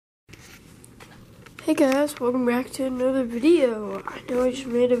Hey guys, welcome back to another video. I know I just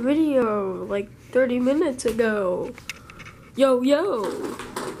made a video like 30 minutes ago. Yo.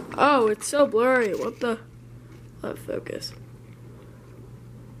 Oh, it's so blurry. What the? Let focus.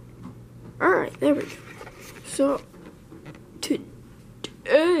 Alright, there we go. So,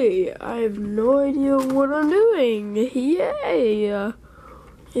 today, I have no idea what I'm doing. Yay!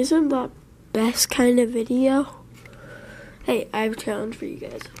 Isn't that best kind of video? Hey, I have a challenge for you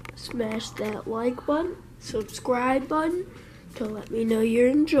guys. Smash that like button, subscribe button to let me know you're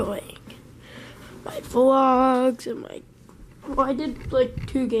enjoying my vlogs and I did like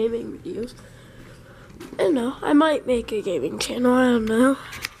 2 gaming videos. I don't know, I might make a gaming channel, I don't know.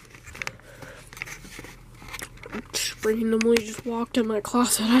 I just randomly just walked in my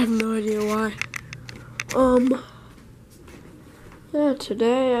closet, I have no idea why. Yeah,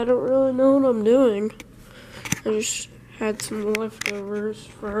 today I don't really know what I'm doing. I just had some leftovers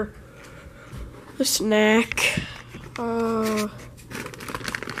for a snack.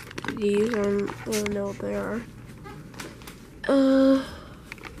 These, I don't know what they are.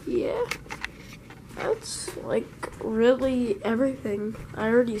 Yeah. That's like really everything. I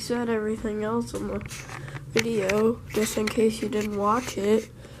already said everything else in the video, just in case you didn't watch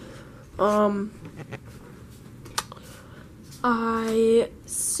it. I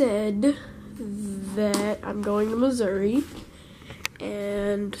said that I'm going to Missouri,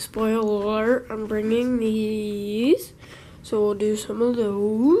 and spoiler alert, I'm bringing these, so we'll do some of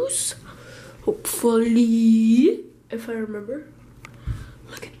those, hopefully, if I remember.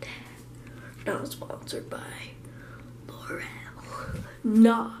 Look at that. Not sponsored by L'Oreal.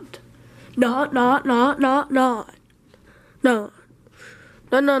 Not.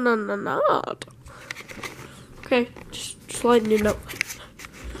 Okay, just letting you know.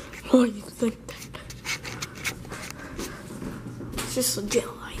 What do you think? It's just a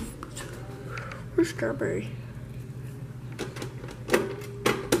gel I used. Where's Strawberry?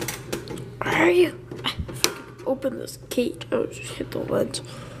 Where are you? Open this cage. Oh, just hit the lens.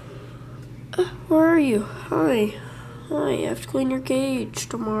 Where are you? Hi, you have to clean your cage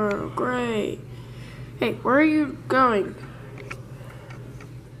tomorrow. Great. Hey, where are you going?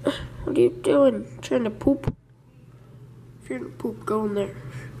 What are you doing? Trying to poop? If you're gonna poop, go in there.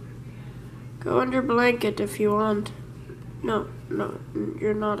 Go under blanket if you want. No,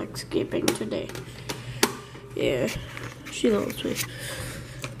 you're not escaping today. Yeah, she loves me.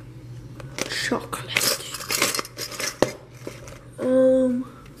 Chocolate. Oh,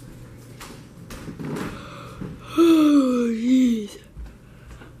 jeez.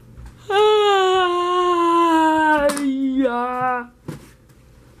 Yeah.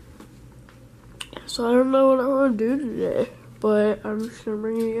 So I don't know what I want to do today, but I'm just gonna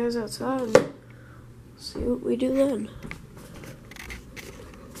bring you guys outside and see what we do then.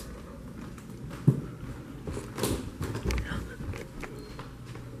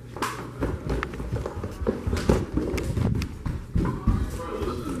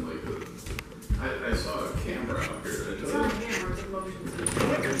 I saw a camera out here. It's not a camera, it's a motion sensor.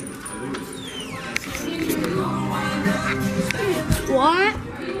 What?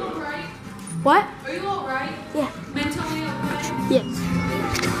 Are you alright? What? Are you alright? Yeah. Mentally okay? Yes.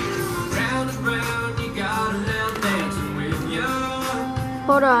 Round and round, you got a little dancing with you.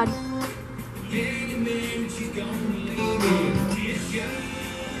 Hold on. Any minute you gonna leave me.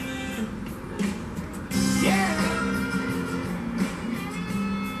 Yeah.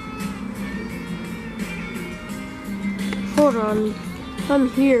 Hold on. I'm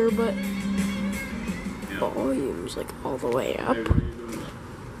here, but volume's like all the way up.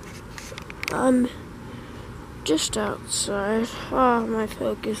 I'm just outside. Oh, my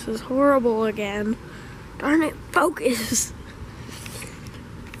focus is horrible again. Darn it, focus.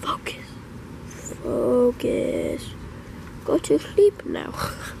 Focus. Go to sleep now.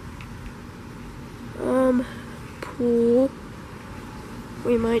 Pool.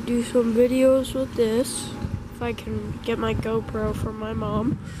 We might do some videos with this. If I can get my GoPro from my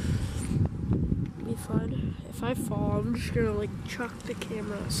mom. Be fun. If I fall, I'm just gonna like chuck the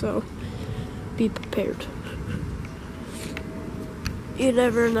camera, so be prepared. You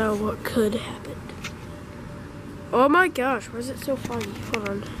never know what could happen. Oh my gosh, why is it so foggy? Hold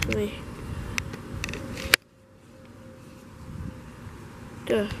on, let me.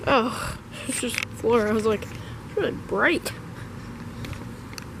 Oh, it's just floor. I was like, it's really bright.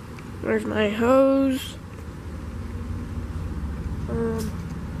 Where's my hose? Oh,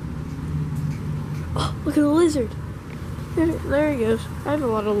 look at the lizard. There he goes. I have a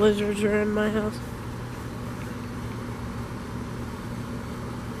lot of lizards around my house.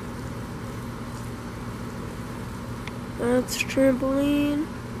 That's trampoline.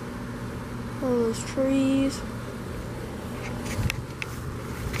 Oh, those trees.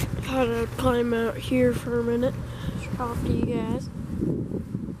 Thought I'd climb out here for a minute. Talk to you guys.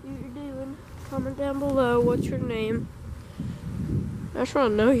 What you're doing? Comment down below. What's your name? I just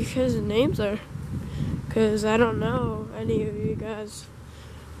want to know you guys' names are, because I don't know any of you guys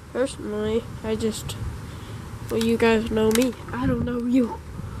personally. Well, you guys know me. I don't know you.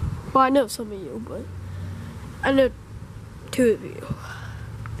 Well, I know some of you, but I know 2 of you.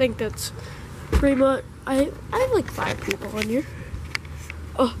 I think that's pretty much. I have like 5 people on here.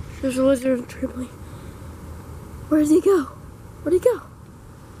 Oh, there's a lizard in the trampoline. Where does he go? Where'd he go?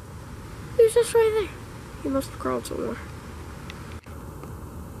 He was just right there. He must have crawled somewhere.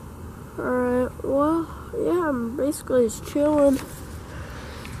 Alright, well, yeah, I'm basically just chilling.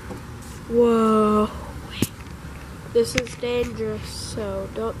 Whoa. This is dangerous, so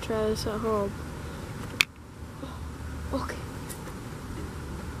don't try this at home. Okay.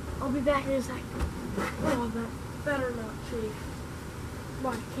 I'll be back in a second. Oh, that better not shake.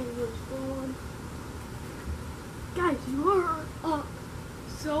 My camera's gone. Guys, you are up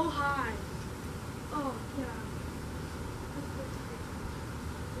so high. Oh, yeah.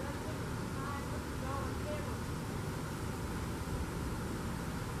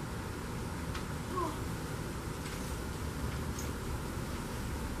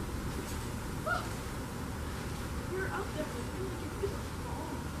 You're up there. I feel like you're just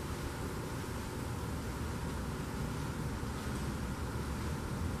falling.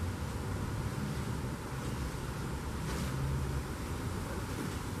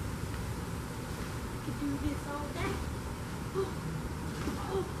 Do this all day. Oh,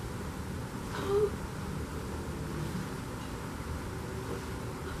 oh, oh.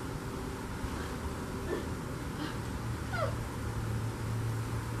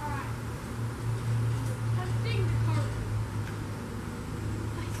 Alright. Testing the carpet.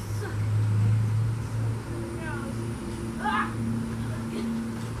 I suck. Ah.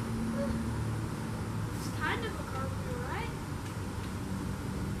 It's kind of a carpenter, right?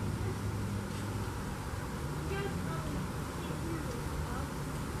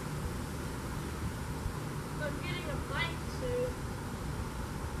 I'm getting a bike suit.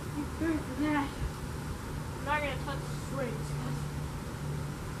 You prepared for that. I'm not gonna touch the swings because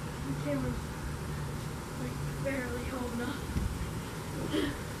the camera's like barely holding up.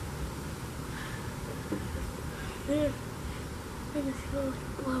 There. I just feel like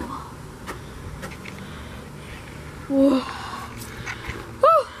a blow off. Whoa.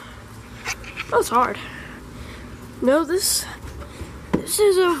 Whew. That was hard. No, this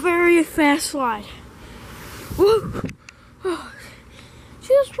is a very fast slide. Woo! Oh,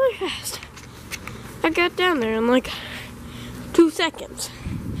 see, that's pretty fast. I got down there in like 2 seconds.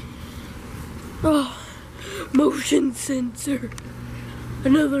 Oh, motion sensor.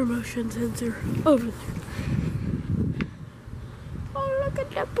 Another motion sensor over there. Oh, look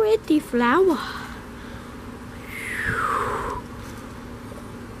at the pretty flower.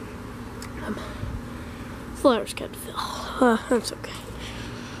 Flowers can fill. That's okay.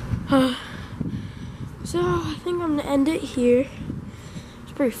 So I think I'm gonna end it here.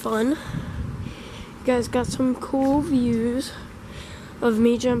 It's pretty fun. You guys got some cool views of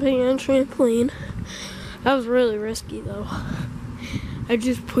me jumping on a trampoline. That was really risky though. I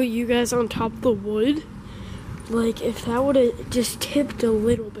just put you guys on top of the wood. Like if that would have just tipped a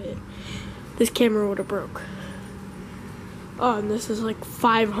little bit, this camera would have broke. Oh, and this is like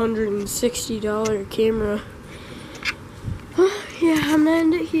 $560 camera. Yeah, I'm gonna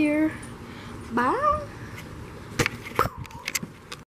end it here. Bye.